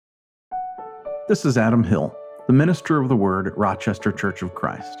This is Adam Hill, the minister of the Word at Rochester Church of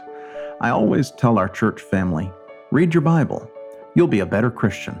Christ. I always tell our church family, read your Bible. You'll be a better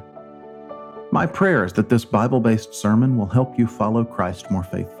Christian. My prayer is that this Bible-based sermon will help you follow Christ more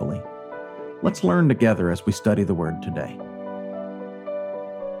faithfully. Let's learn together as we study the Word today.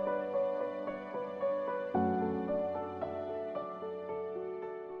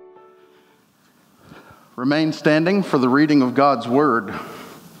 Remain standing for the reading of God's Word.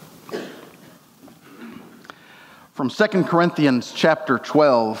 From 2 Corinthians chapter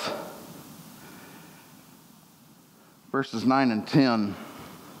 12, verses 9 and 10,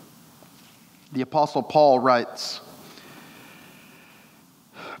 the Apostle Paul writes,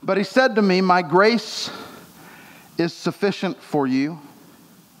 "But he said to me, 'My grace is sufficient for you,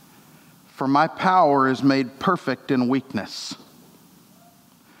 for my power is made perfect in weakness.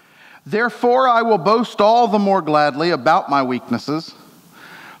 Therefore I will boast all the more gladly about my weaknesses,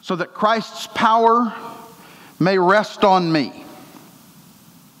 so that Christ's power may rest on me.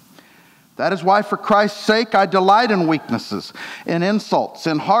 That is why for Christ's sake I delight in weaknesses, in insults,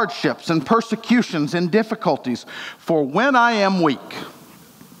 in hardships, in persecutions, in difficulties. For when I am weak,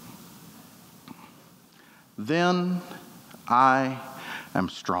 then I am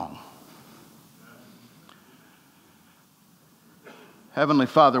strong.'" Heavenly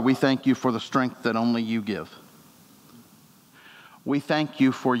Father, we thank you for the strength that only you give. We thank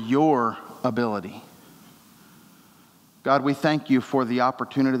you for your ability. God, we thank you for the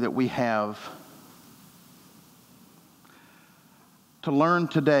opportunity that we have to learn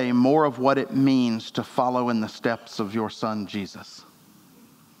today more of what it means to follow in the steps of your Son, Jesus.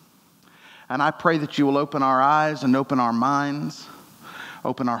 And I pray that you will open our eyes and open our minds,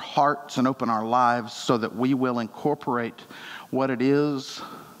 open our hearts and open our lives so that we will incorporate what it is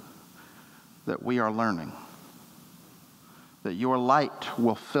that we are learning. That your light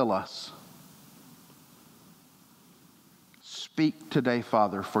will fill us. Speak today,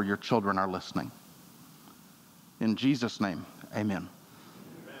 Father, for your children are listening. In Jesus' name, amen.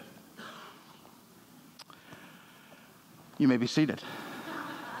 You may be seated.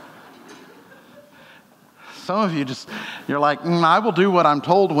 Some of you you're like, I will do what I'm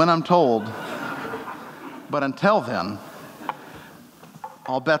told when I'm told. But until then,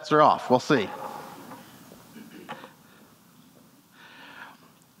 all bets are off. We'll see.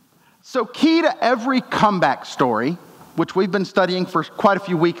 So key to every comeback story, which we've been studying for quite a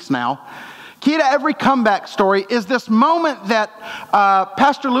few weeks now, key to every comeback story is this moment that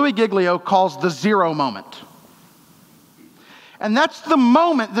Pastor Louis Giglio calls the zero moment. And that's the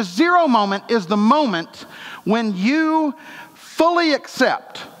moment, the zero moment is the moment when you fully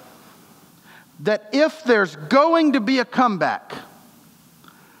accept that if there's going to be a comeback,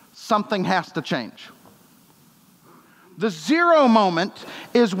 something has to change. The zero moment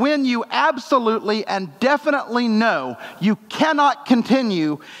is when you absolutely and definitely know you cannot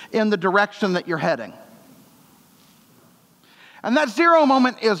continue in the direction that you're heading. And that zero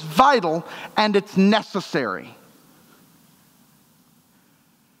moment is vital and it's necessary.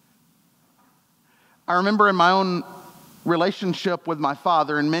 I remember in my own relationship with my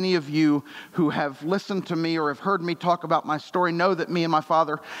father, and many of you who have listened to me or have heard me talk about my story know that me and my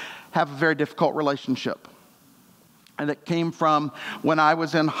father have a very difficult relationship. And it came from when I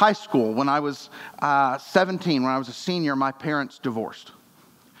was in high school. When I was 17, when I was a senior, my parents divorced.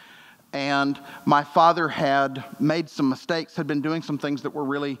 And my father had made some mistakes, had been doing some things that were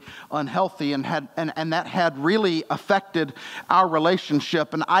really unhealthy, and that had really affected our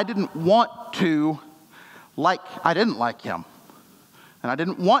relationship. And I didn't like him. And I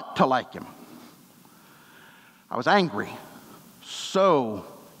didn't want to like him. I was angry. So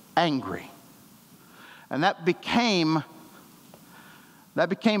angry. And that became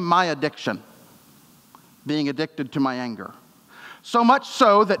my addiction, being addicted to my anger. So much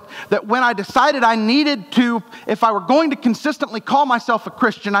so that when I decided I needed to, if I were going to consistently call myself a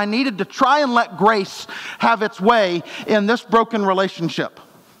Christian, I needed to try and let grace have its way in this broken relationship.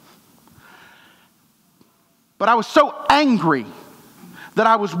 But I was so angry that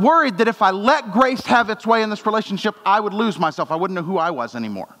I was worried that if I let grace have its way in this relationship, I would lose myself. I wouldn't know who I was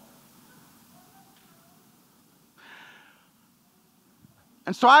anymore.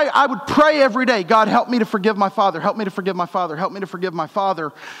 And so I would pray every day, God, help me to forgive my father, help me to forgive my father, help me to forgive my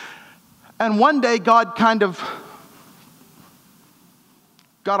father. And one day God kind of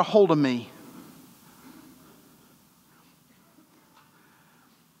got a hold of me.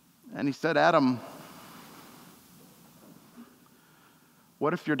 And he said, Adam,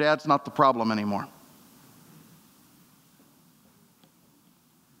 what if your dad's not the problem anymore?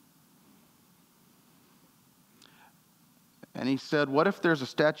 And he said, what if there's a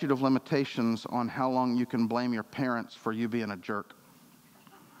statute of limitations on how long you can blame your parents for you being a jerk?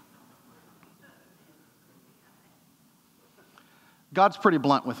 God's pretty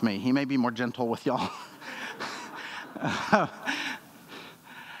blunt with me. He may be more gentle with y'all.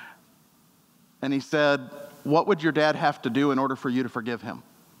 And he said, what would your dad have to do in order for you to forgive him?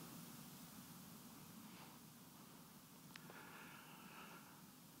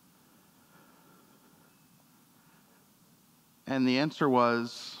 And the answer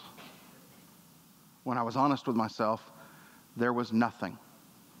was, when I was honest with myself, there was nothing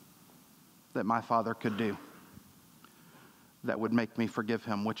that my father could do that would make me forgive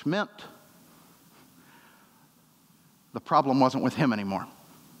him, which meant the problem wasn't with him anymore.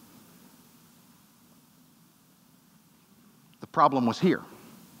 The problem was here.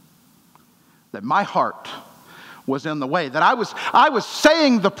 That my heart was in the way. That I was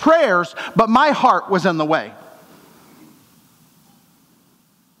saying the prayers, but my heart was in the way.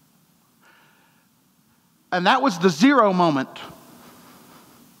 And that was the zero moment.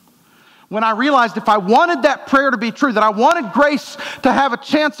 When I realized if I wanted that prayer to be true, that I wanted grace to have a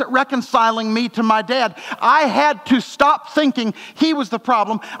chance at reconciling me to my dad, I had to stop thinking he was the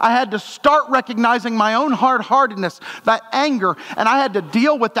problem. I had to start recognizing my own hard-heartedness, that anger, and I had to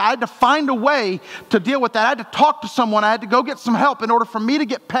deal with that. I had to find a way to deal with that. I had to talk to someone. I had to go get some help in order for me to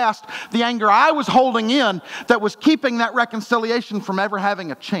get past the anger I was holding in that was keeping that reconciliation from ever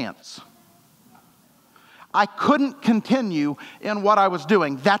having a chance. I couldn't continue in what I was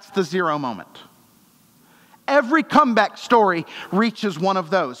doing. That's the zero moment. Every comeback story reaches one of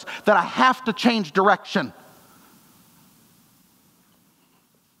those, that I have to change direction.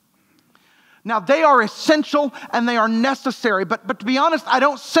 Now, they are essential and they are necessary, but to be honest, I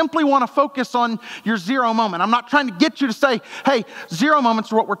don't simply want to focus on your zero moment. I'm not trying to get you to say, hey, zero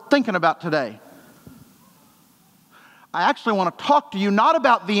moments are what we're thinking about today. I actually want to talk to you not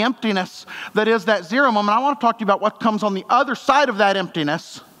about the emptiness that is that zero moment. I want to talk to you about what comes on the other side of that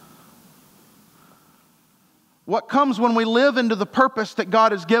emptiness. What comes when we live into the purpose that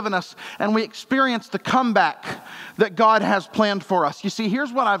God has given us and we experience the comeback that God has planned for us. You see,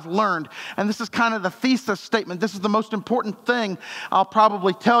 here's what I've learned, and this is kind of the thesis statement. This is the most important thing I'll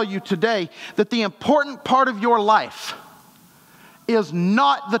probably tell you today, that the important part of your life is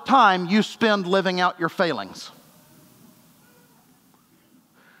not the time you spend living out your failings.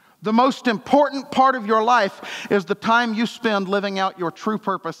 The most important part of your life is the time you spend living out your true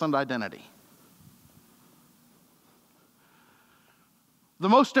purpose and identity. The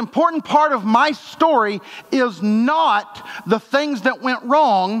most important part of my story is not the things that went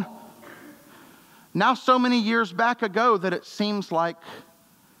wrong now so many years back ago that it seems like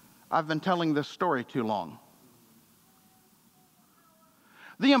I've been telling this story too long.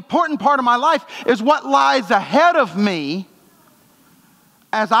 The important part of my life is what lies ahead of me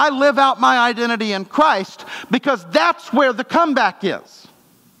as I live out my identity in Christ, because that's where the comeback is.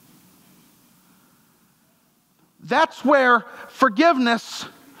 That's where forgiveness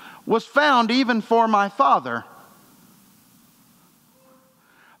was found even for my father.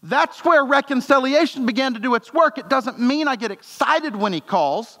 That's where reconciliation began to do its work. It doesn't mean I get excited when he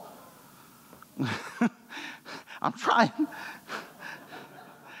calls. I'm trying.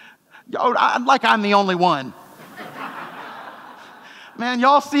 Like I'm the only one. Man,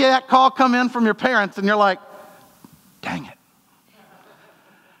 y'all see that call come in from your parents and you're like, dang it.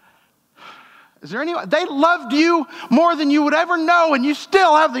 Is there anyone? They loved you more than you would ever know and you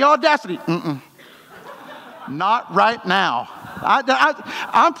still have the audacity. Not right now.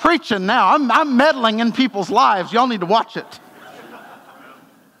 I'm preaching now. I'm meddling in people's lives. Y'all need to watch it.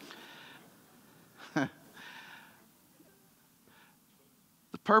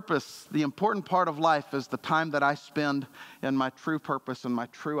 Purpose, the important part of life is the time that I spend in my true purpose and my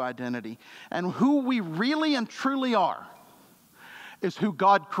true identity. And who we really and truly are is who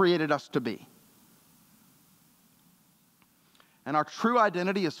God created us to be. And our true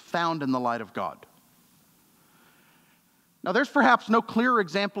identity is found in the light of God. Now, there's perhaps no clearer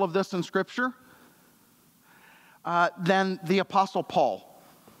example of this in Scripture than the Apostle Paul,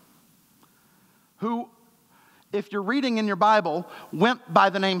 who, if you're reading in your Bible, went by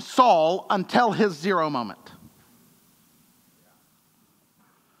the name Saul until his zero moment.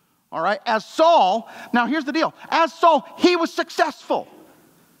 All right? As Saul, now here's the deal. As Saul, he was successful.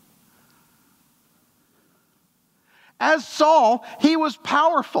 As Saul, he was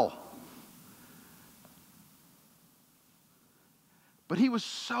powerful. But he was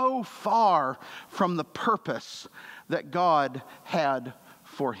so far from the purpose that God had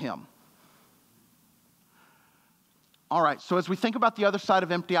for him. All right, so as we think about the other side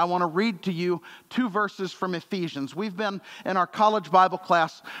of empty, I want to read to you 2 verses from Ephesians. We've been in our college Bible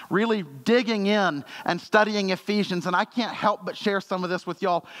class really digging in and studying Ephesians, and I can't help but share some of this with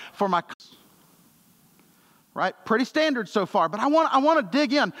y'all for my right? Pretty standard so far, but I want to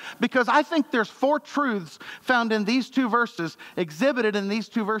dig in because I think there's 4 truths found in these 2 verses, exhibited in these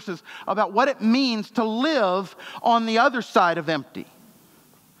 2 verses, about what it means to live on the other side of empty.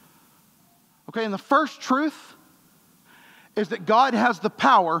 Okay, and the first truth is that God has the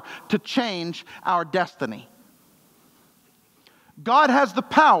power to change our destiny. God has the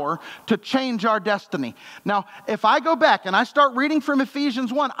power to change our destiny. Now, if I go back and I start reading from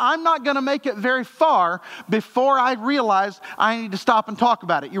Ephesians 1, I'm not going to make it very far before I realize I need to stop and talk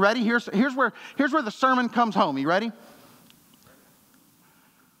about it. You ready? Here's where the sermon comes home. You ready?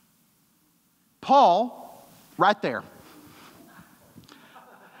 Paul, right there.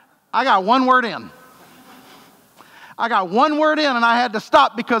 I got one word in. And I had to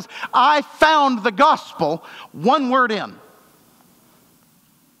stop because I found the gospel one word in.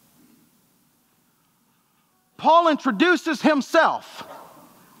 Paul introduces himself.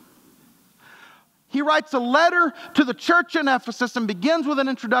 He writes a letter to the church in Ephesus and begins with an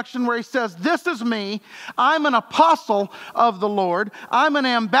introduction where he says, "This is me. I'm an apostle of the Lord. I'm an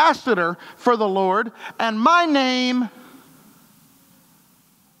ambassador for the Lord. And my name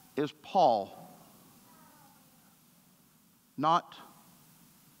is Paul, not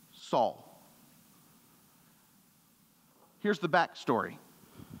Saul." Here's the backstory.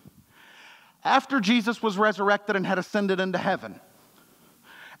 After Jesus was resurrected and had ascended into heaven,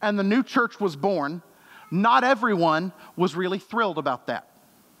 and the new church was born, not everyone was really thrilled about that.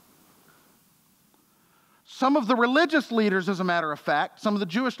 Some of the religious leaders, as a matter of fact, some of the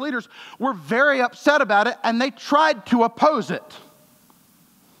Jewish leaders were very upset about it, and they tried to oppose it.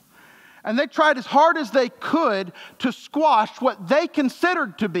 And they tried as hard as they could to squash what they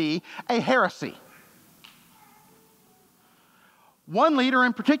considered to be a heresy. One leader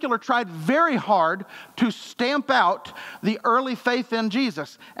in particular tried very hard to stamp out the early faith in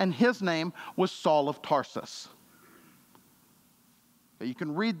Jesus, and his name was Saul of Tarsus. You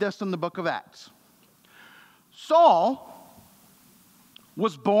can read this in the book of Acts. Saul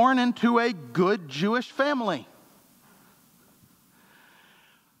was born into a good Jewish family.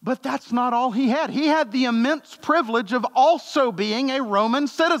 But that's not all he had. He had the immense privilege of also being a Roman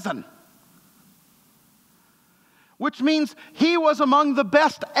citizen, which means he was among the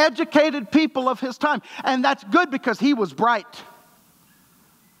best educated people of his time. And that's good because he was bright.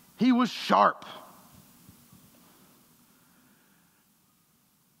 He was sharp.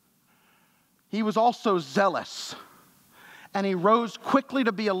 He was also zealous. And he rose quickly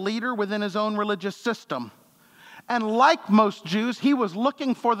to be a leader within his own religious system. And like most Jews, he was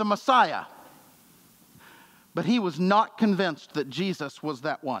looking for the Messiah. But he was not convinced that Jesus was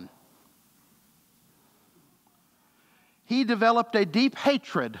that one. He developed a deep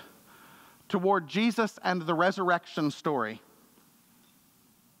hatred toward Jesus and the resurrection story.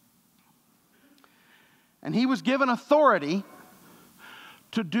 And he was given authority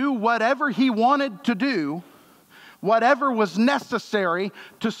to do whatever he wanted to do, whatever was necessary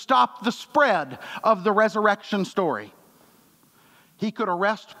to stop the spread of the resurrection story. He could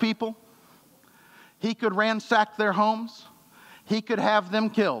arrest people. He could ransack their homes. He could have them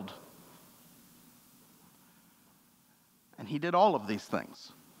killed. And he did all of these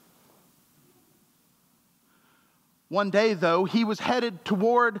things. One day, though, he was headed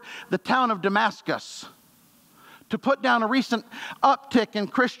toward the town of Damascus to put down a recent uptick in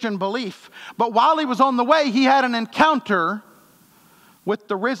Christian belief. But while he was on the way, he had an encounter with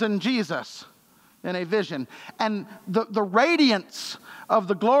the risen Jesus in a vision. And the radiance of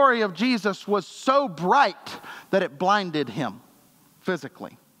the glory of Jesus was so bright that it blinded him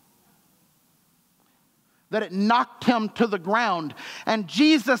physically, that it knocked him to the ground. And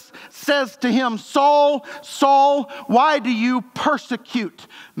Jesus says to him, "Saul, Saul, why do you persecute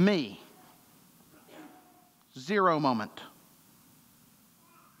me?" 0 moment.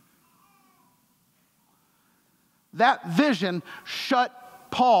 That vision shut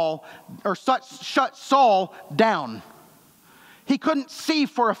Saul down. He couldn't see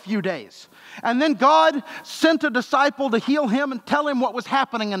for a few days. And then God sent a disciple to heal him and tell him what was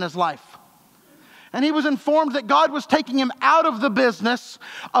happening in his life. And he was informed that God was taking him out of the business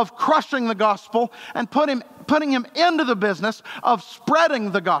of crushing the gospel and putting him into the business of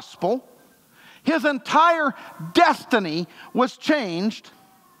spreading the gospel. His entire destiny was changed,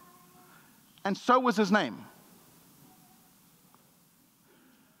 and so was his name.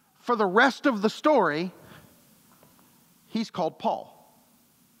 For the rest of the story, he's called Paul.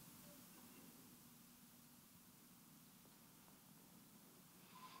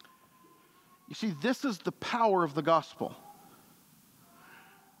 You see, this is the power of the gospel.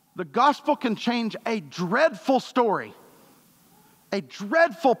 The gospel can change a dreadful story, a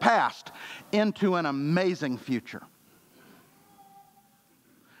dreadful past, into an amazing future.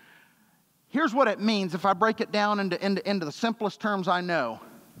 Here's what it means if I break it down into the simplest terms I know.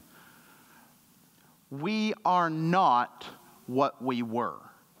 We are not what we were.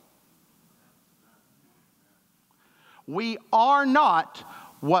 We are not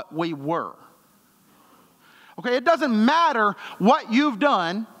what we were. Okay, it doesn't matter what you've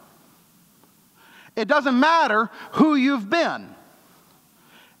done. It doesn't matter who you've been.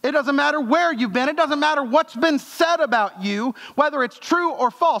 It doesn't matter where you've been. It doesn't matter what's been said about you, whether it's true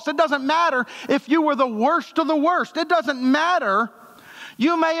or false. It doesn't matter if you were the worst of the worst. It doesn't matter.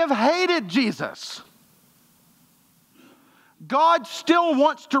 You may have hated Jesus. God still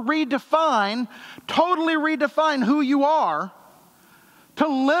wants to totally redefine who you are, to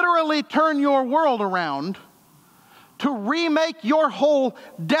literally turn your world around, to remake your whole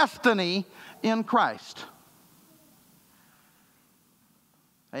destiny in Christ.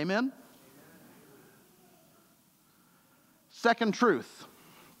 Amen? Second truth.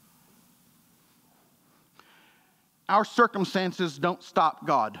 Our circumstances don't stop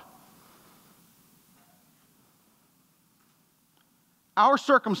God. Our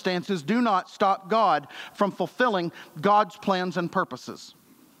circumstances do not stop God from fulfilling God's plans and purposes.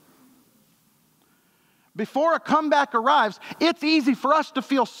 Before a comeback arrives, it's easy for us to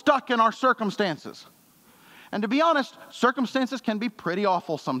feel stuck in our circumstances. And to be honest, circumstances can be pretty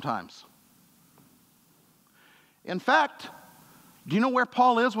awful sometimes. In fact, do you know where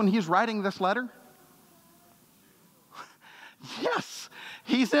Paul is when he's writing this letter? Yes,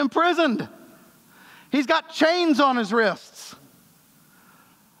 he's imprisoned. He's got chains on his wrists.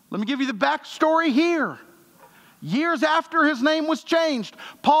 Let me give you the backstory here. Years after his name was changed,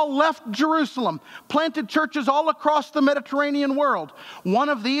 Paul left Jerusalem, planted churches all across the Mediterranean world. One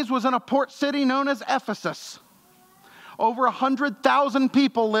of these was in a port city known as Ephesus. Over 100,000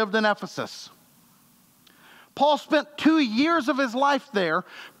 people lived in Ephesus. Paul spent 2 years of his life there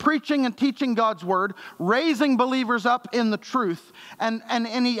preaching and teaching God's word, raising believers up in the truth, and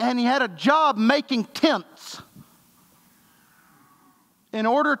he had a job making tents in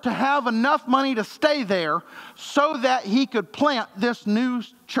order to have enough money to stay there so that he could plant this new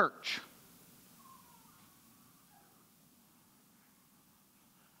church.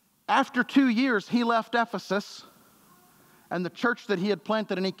 After 2 years, he left Ephesus and the church that he had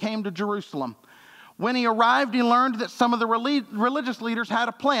planted, and he came to Jerusalem. When he arrived, he learned that some of the religious leaders had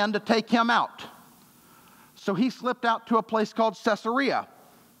a plan to take him out. So he slipped out to a place called Caesarea,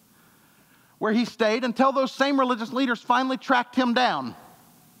 where he stayed until those same religious leaders finally tracked him down.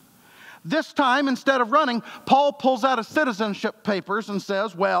 This time, instead of running, Paul pulls out his citizenship papers and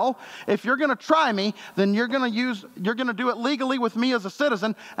says, well, if you're going to try me, then you're going to do it legally with me as a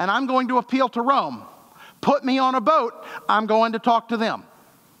citizen, and I'm going to appeal to Rome. Put me on a boat, I'm going to talk to them.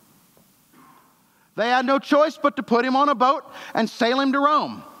 They had no choice but to put him on a boat and sail him to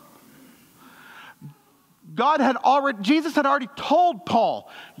Rome. Jesus had already told Paul,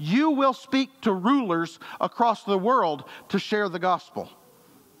 you will speak to rulers across the world to share the gospel.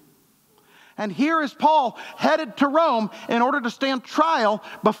 And here is Paul headed to Rome in order to stand trial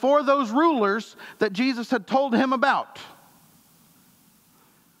before those rulers that Jesus had told him about.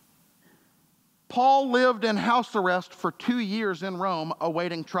 Paul lived in house arrest for 2 years in Rome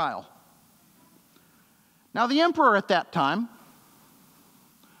awaiting trial. Now, the emperor at that time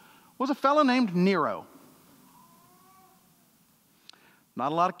was a fellow named Nero.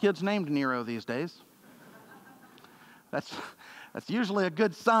 Not a lot of kids named Nero these days. That's usually a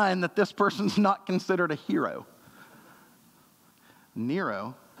good sign that this person's not considered a hero.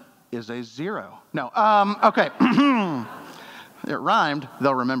 Nero is a zero. No, okay. It rhymed,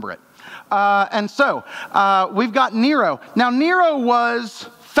 they'll remember it. And so, we've got Nero. Now, Nero was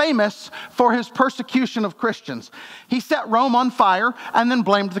famous for his persecution of Christians. He set Rome on fire and then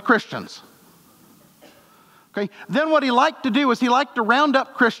blamed the Christians. Okay. Then what he liked to do is he liked to round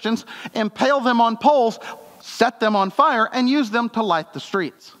up Christians, impale them on poles, set them on fire, and use them to light the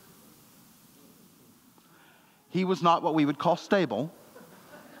streets. He was not what we would call stable.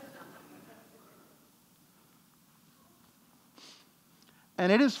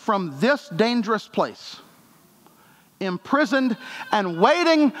 And it is from this dangerous place, imprisoned and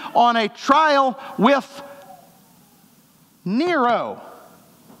waiting on a trial with Nero,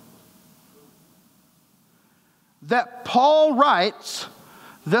 that Paul writes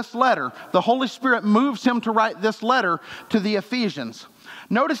this letter. The Holy Spirit moves him to write this letter to the Ephesians.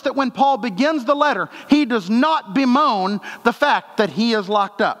 Notice that when Paul begins the letter, he does not bemoan the fact that he is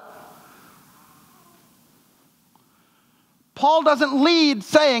locked up. Paul doesn't lead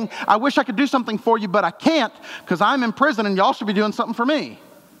saying, I wish I could do something for you, but I can't because I'm in prison and y'all should be doing something for me.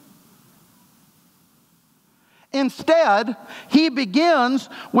 Instead, he begins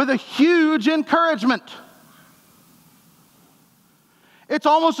with a huge encouragement. It's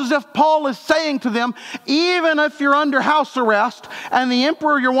almost as if Paul is saying to them, even if you're under house arrest and the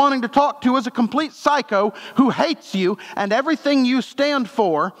emperor you're wanting to talk to is a complete psycho who hates you and everything you stand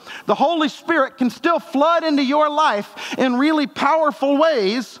for, the Holy Spirit can still flood into your life in really powerful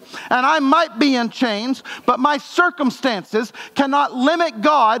ways. And I might be in chains, but my circumstances cannot limit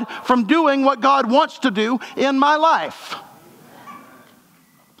God from doing what God wants to do in my life.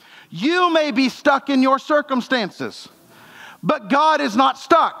 You may be stuck in your circumstances, but God is not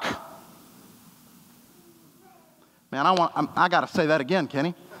stuck. Man, I got to say that again,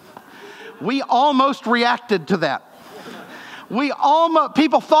 Kenny. We almost reacted to that.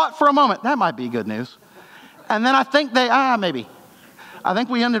 People thought for a moment, that might be good news. And then I think maybe. I think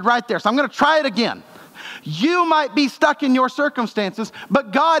we ended right there. So I'm going to try it again. You might be stuck in your circumstances,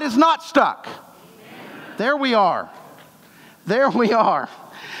 but God is not stuck. There we are. There we are.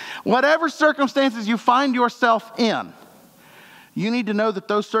 Whatever circumstances you find yourself in, you need to know that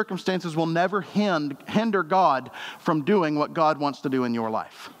those circumstances will never hinder God from doing what God wants to do in your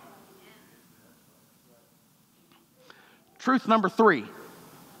life. Truth number 3.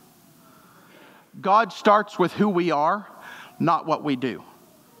 God starts with who we are, not what we do.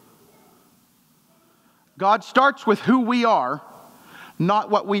 God starts with who we are, not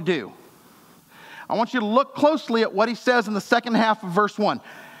what we do. I want you to look closely at what he says in the second half of verse 1.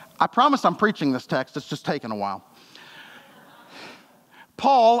 I promise I'm preaching this text. It's just taken a while.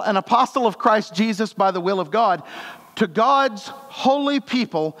 Paul, an apostle of Christ Jesus by the will of God, to God's holy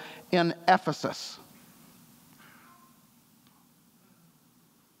people in Ephesus.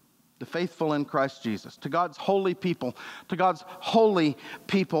 The faithful in Christ Jesus. To God's holy people. To God's holy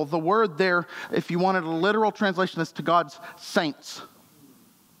people. The word there, if you wanted a literal translation, is to God's saints.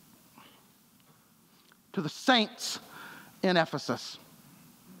 To the saints in Ephesus.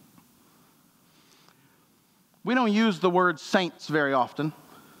 We don't use the word saints very often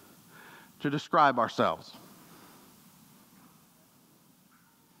to describe ourselves.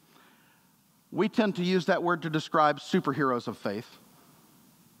 We tend to use that word to describe superheroes of faith.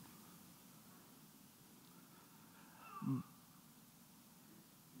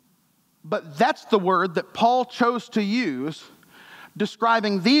 But that's the word that Paul chose to use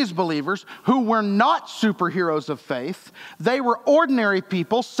describing these believers who were not superheroes of faith. They were ordinary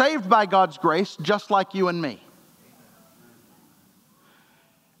people saved by God's grace, just like you and me.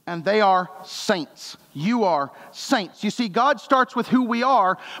 And they are saints. You are saints. You see, God starts with who we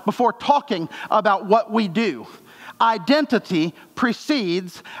are before talking about what we do. Identity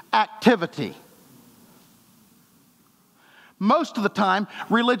precedes activity. Most of the time,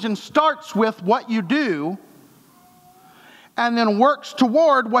 religion starts with what you do and then works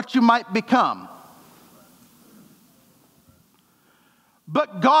toward what you might become.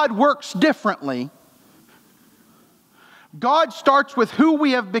 But God works differently. God starts with who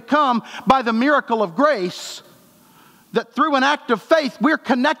we have become by the miracle of grace, that through an act of faith, we're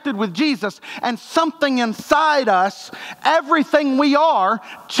connected with Jesus, and something inside us, everything we are,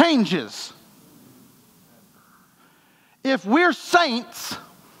 changes. If we're saints,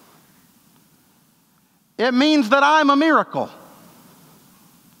 it means that I'm a miracle.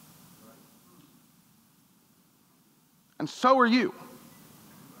 And so are you.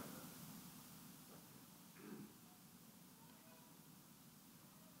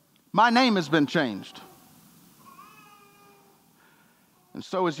 My name has been changed. And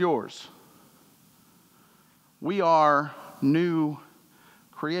so is yours. We are new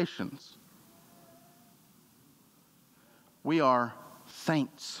creations. We are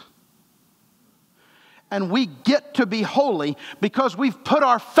saints. And we get to be holy because we've put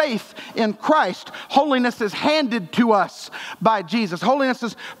our faith in Christ. Holiness is handed to us by Jesus. Holiness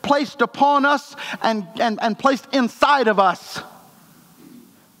is placed upon us and placed inside of us.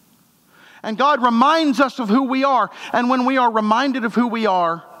 And God reminds us of who we are. And when we are reminded of who we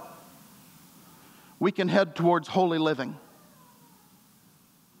are, we can head towards holy living.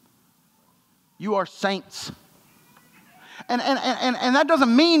 You are saints. And that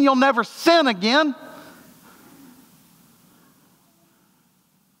doesn't mean you'll never sin again.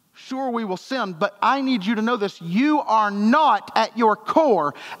 Sure, we will sin, but I need you to know this. You are not at your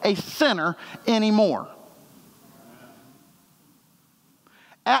core a sinner anymore.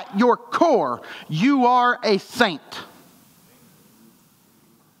 At your core, you are a saint.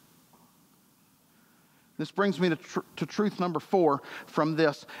 This brings me to truth number 4 from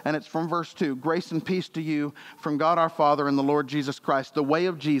this, and it's from verse 2. Grace and peace to you from God our Father and the Lord Jesus Christ. The way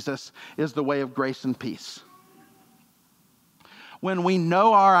of Jesus is the way of grace and peace. When we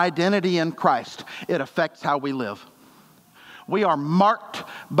know our identity in Christ, it affects how we live. We are marked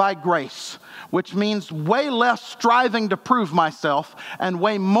by grace, which means way less striving to prove myself and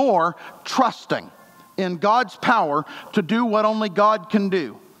way more trusting in God's power to do what only God can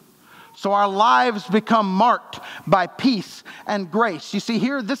do. So our lives become marked by peace and grace. You see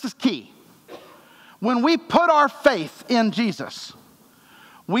here, this is key. When we put our faith in Jesus,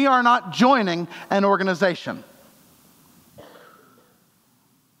 we are not joining an organization.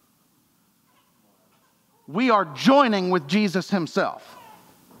 We are joining with Jesus himself.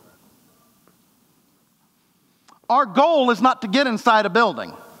 Our goal is not to get inside a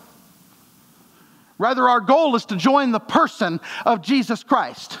building. Rather, our goal is to join the person of Jesus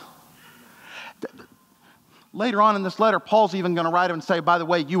Christ. Later on in this letter, Paul's even going to write and say, by the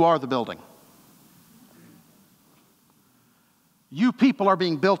way, you are the building. You people are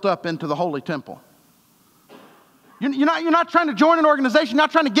being built up into the holy temple. You're not trying to join an organization. You're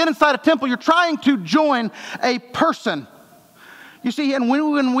not trying to get inside a temple. You're trying to join a person. You see, and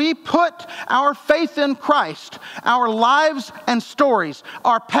when we put our faith in Christ, our lives and stories,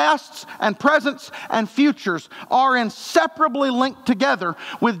 our pasts and presents and futures are inseparably linked together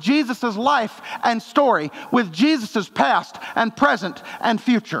with Jesus' life and story, with Jesus' past and present and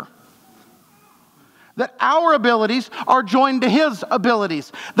future. That our abilities are joined to his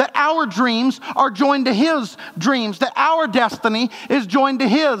abilities. That our dreams are joined to his dreams. That our destiny is joined to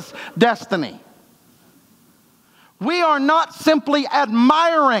his destiny. We are not simply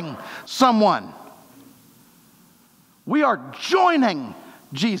admiring someone. We are joining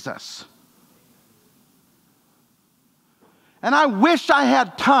Jesus. And I wish I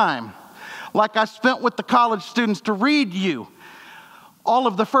had time, like I spent with the college students, to read you all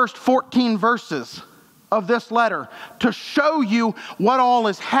of the first 14 verses of this letter to show you what all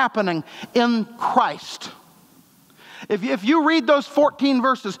is happening in Christ. If you read those 14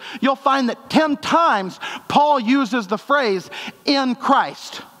 verses, you'll find that 10 times Paul uses the phrase in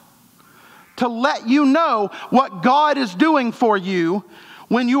Christ to let you know what God is doing for you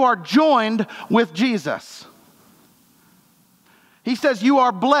when you are joined with Jesus. He says you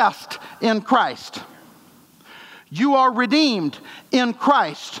are blessed in Christ. You are redeemed in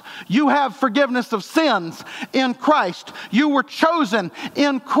Christ. You have forgiveness of sins in Christ. You were chosen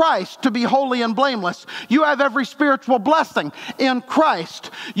in Christ to be holy and blameless. You have every spiritual blessing in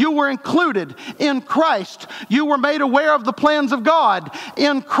Christ. You were included in Christ. You were made aware of the plans of God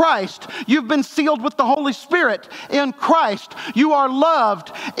in Christ. You've been sealed with the Holy Spirit in Christ. You are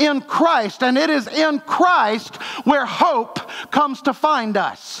loved in Christ. And it is in Christ where hope comes to find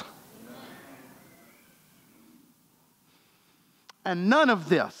us. And none of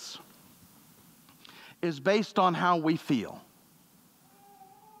this is based on how we feel.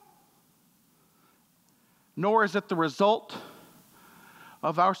 Nor is it the result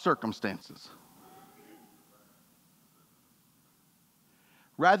of our circumstances.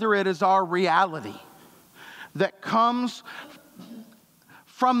 Rather, it is our reality that comes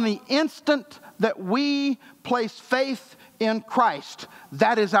from the instant that we place faith in Christ.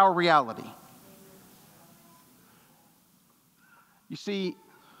 That is our reality. You see,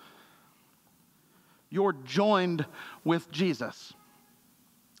 you're joined with Jesus.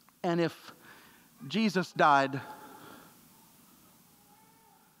 And if Jesus died,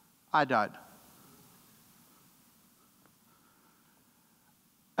 I died.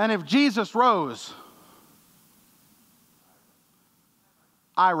 And if Jesus rose,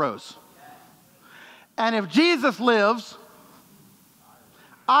 I rose. And if Jesus lives,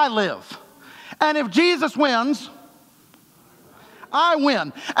 I live. And if Jesus wins, I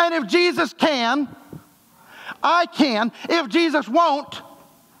win. And if Jesus can, I can. If Jesus won't,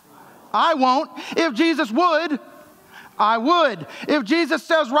 I won't. If Jesus would, I would. If Jesus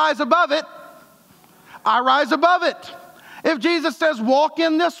says rise above it, I rise above it. If Jesus says walk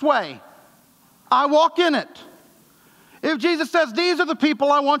in this way, I walk in it. If Jesus says these are the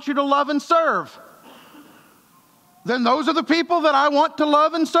people I want you to love and serve, then those are the people that I want to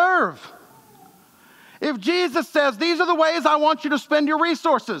love and serve. If Jesus says, these are the ways I want you to spend your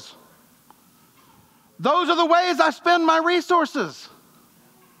resources, those are the ways I spend my resources.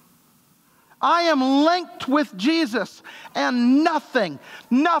 I am linked with Jesus, and nothing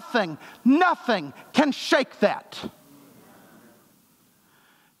can shake that.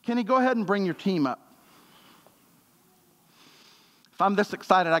 Kenny, go ahead and bring your team up. If I'm this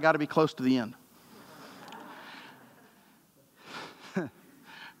excited, I got to be close to the end.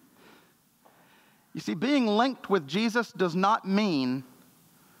 You see, being linked with Jesus does not mean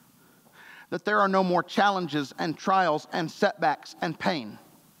that there are no more challenges and trials and setbacks and pain.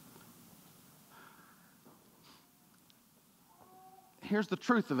 Here's the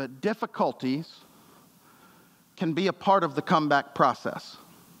truth of it. Difficulties can be a part of the comeback process.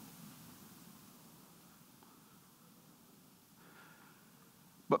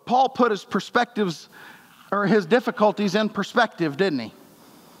 But Paul put his difficulties in perspective, didn't he?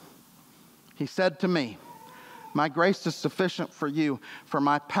 He said to me, "My grace is sufficient for you, for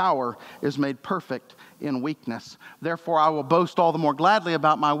my power is made perfect in weakness. Therefore, I will boast all the more gladly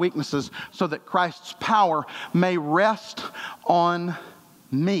about my weaknesses, so that Christ's power may rest on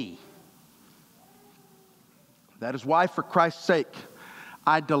me. That is why, for Christ's sake,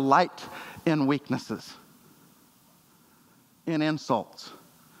 I delight in weaknesses, in insults,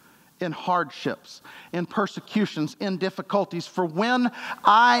 in hardships, in persecutions, in difficulties. For when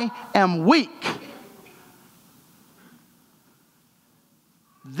I am weak,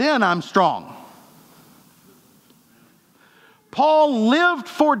 then I'm strong." Paul lived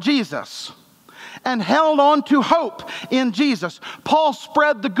for Jesus and held on to hope in Jesus. Paul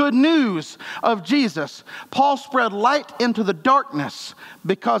spread the good news of Jesus. Paul spread light into the darkness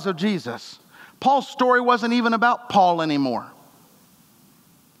because of Jesus. Paul's story wasn't even about Paul anymore.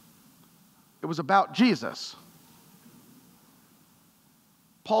 It was about Jesus.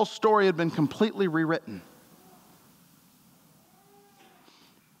 Paul's story had been completely rewritten.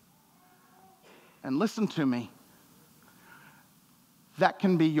 And listen to me, that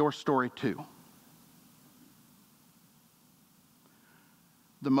can be your story too.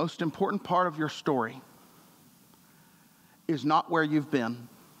 The most important part of your story is not where you've been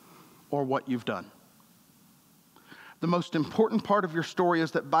or what you've done. The most important part of your story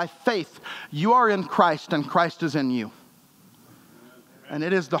is that by faith, you are in Christ and Christ is in you. And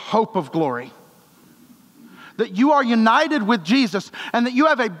it is the hope of glory. That you are united with Jesus and that you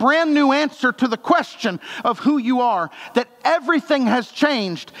have a brand new answer to the question of who you are. That everything has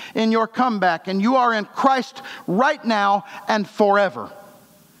changed in your comeback and you are in Christ right now and forever.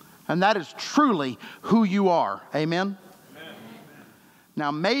 And that is truly who you are. Amen? Amen.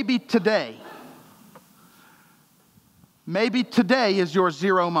 Now maybe today is your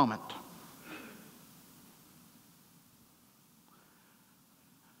zero moment.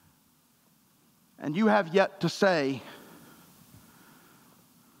 And you have yet to say,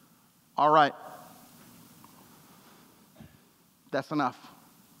 "All right, that's enough.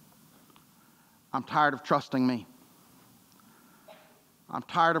 I'm tired of trusting me. I'm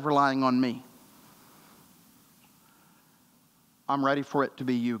tired of relying on me. I'm ready for it to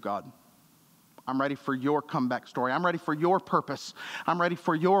be you, God. I'm ready for your comeback story. I'm ready for your purpose. I'm ready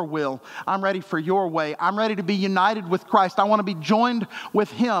for your will. I'm ready for your way. I'm ready to be united with Christ. I want to be joined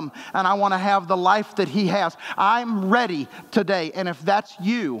with Him, and I want to have the life that He has. I'm ready today." And if that's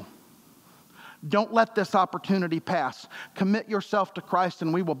you, don't let this opportunity pass. Commit yourself to Christ,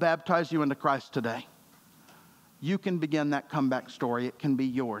 and we will baptize you into Christ today. You can begin that comeback story. It can be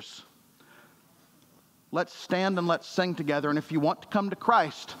yours. Let's stand and let's sing together. And if you want to come to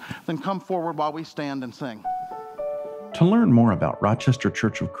Christ, then come forward while we stand and sing. To learn more about Rochester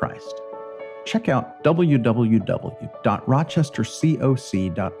Church of Christ, check out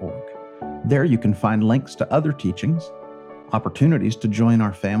www.rochestercoc.org. There you can find links to other teachings, opportunities to join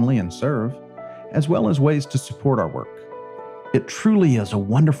our family and serve, as well as ways to support our work. It truly is a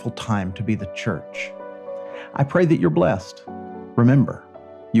wonderful time to be the church. I pray that you're blessed. Remember,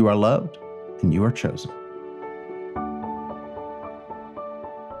 you are loved and you are chosen.